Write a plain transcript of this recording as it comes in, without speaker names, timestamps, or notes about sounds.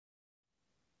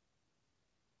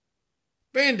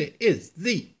Bandit is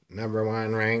the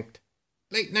 #1 ranked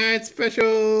late night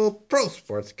special pro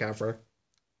sports cover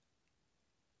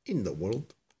in the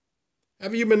world.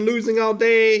 Have you been losing all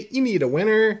day? You need a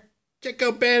winner? Check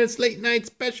out Bandit's late night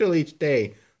special each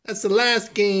day. That's the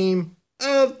last game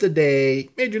of the day.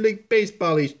 Major League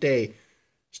Baseball each day.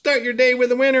 Start your day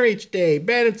with a winner each day.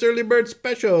 Bandit's Early Bird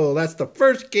Special. That's the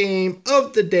first game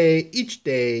of the day each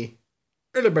day.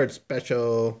 Early Bird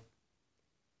Special.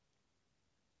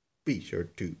 Be sure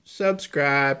to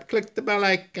subscribe. Click the bell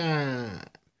icon.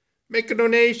 Make a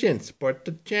donation. Support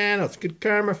the channel. It's good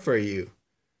karma for you.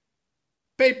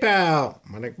 PayPal.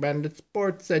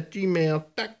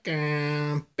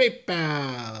 MonicBanditSports@gmail.com.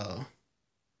 PayPal.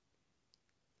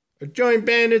 Or join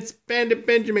Bandit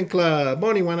Benjamin Club.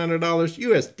 Only $100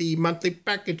 USD monthly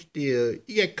package deal.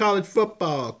 You get college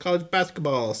football, college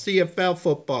basketball, CFL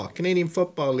football, Canadian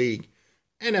Football League,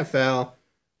 NFL,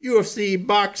 UFC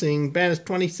boxing. Bandit's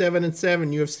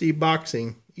 27-7 UFC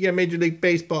boxing. You get Major League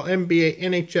Baseball, NBA,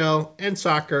 NHL, and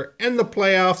soccer, and the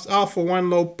playoffs, all for one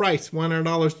low price,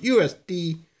 $100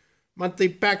 USD monthly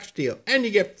package deal. And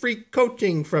you get free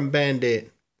coaching from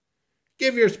Bandit.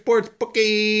 Give your sports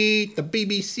bookie the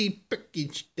BBC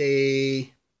package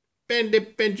day.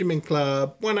 Bandit Benjamin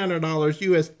Club, $100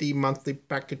 USD monthly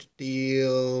package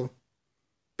deal.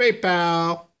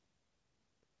 PayPal.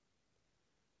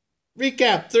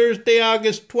 Recap Thursday,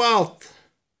 August 12th.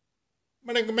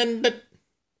 Recommended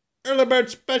Early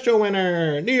Bird Special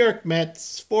winner, New York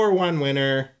Mets, 4-1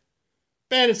 winner.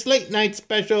 Bandit's Late Night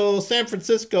Special, San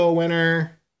Francisco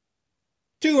winner,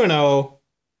 2-0.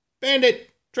 Bandit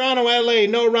Toronto, LA,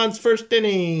 no runs first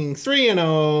inning,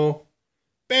 3-0.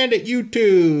 Bandit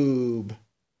YouTube.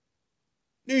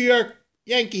 New York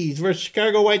Yankees versus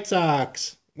Chicago White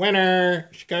Sox. Winner,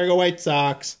 Chicago White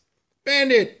Sox.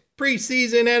 Bandit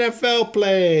preseason NFL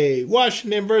play.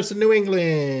 Washington versus New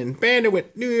England. Bandit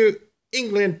with New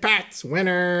England Pats.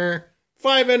 Winner,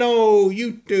 5-0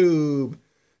 YouTube.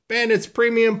 Bandit's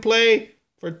premium play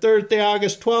for Thursday,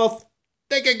 August 12th.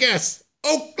 Take a guess.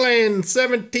 Oakland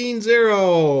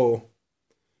 17-0.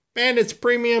 Bandit's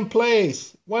premium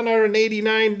plays.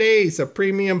 189 days of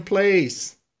premium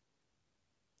plays.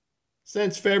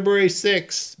 Since February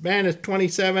 6th. Bandit's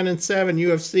 27-7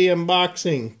 UFC and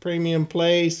boxing. Premium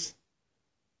plays.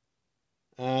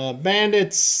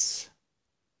 Bandit's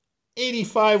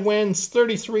 85 wins,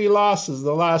 33 losses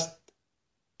the last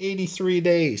 83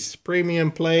 days.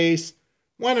 Premium plays.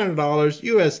 $100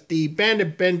 USD.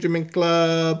 Bandit Benjamin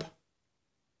Club.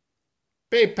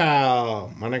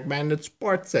 PayPal,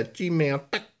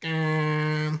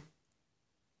 MonicBanditSports@gmail.com.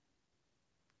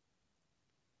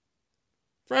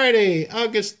 Friday,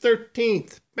 August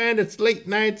 13th, Bandit's Late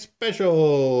Night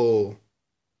Special.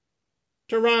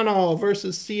 Toronto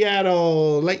versus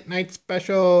Seattle, Late Night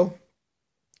Special.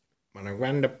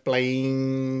 MonicBandit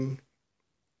playing.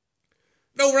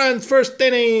 No runs first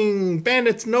inning.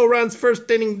 Bandit's no runs first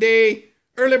inning day.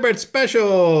 Early Bird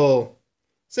Special.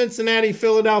 Cincinnati,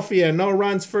 Philadelphia, no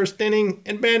runs first inning.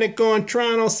 And Bandit going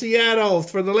Toronto, Seattle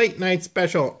for the late night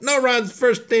special. No runs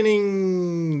first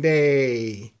inning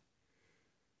day.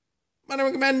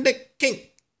 Bandit king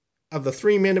of the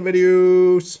 3-minute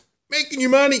videos. Making you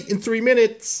money in 3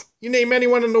 minutes. You name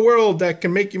anyone in the world that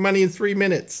can make you money in 3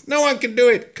 minutes. No one can do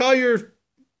it. Call your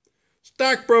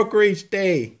stockbroker each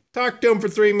day. Talk to him for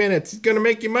 3 minutes. He's going to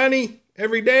make you money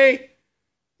every day.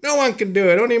 No one can do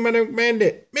it. Only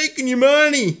Bandit. Making you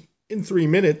money in 3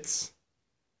 minutes.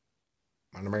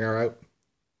 Out.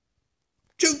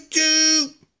 Choo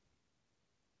choo.